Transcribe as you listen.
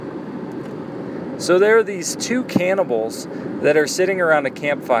So there are these two cannibals that are sitting around a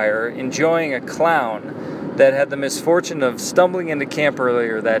campfire enjoying a clown that had the misfortune of stumbling into camp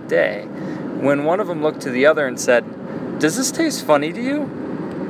earlier that day, when one of them looked to the other and said, "Does this taste funny to you?"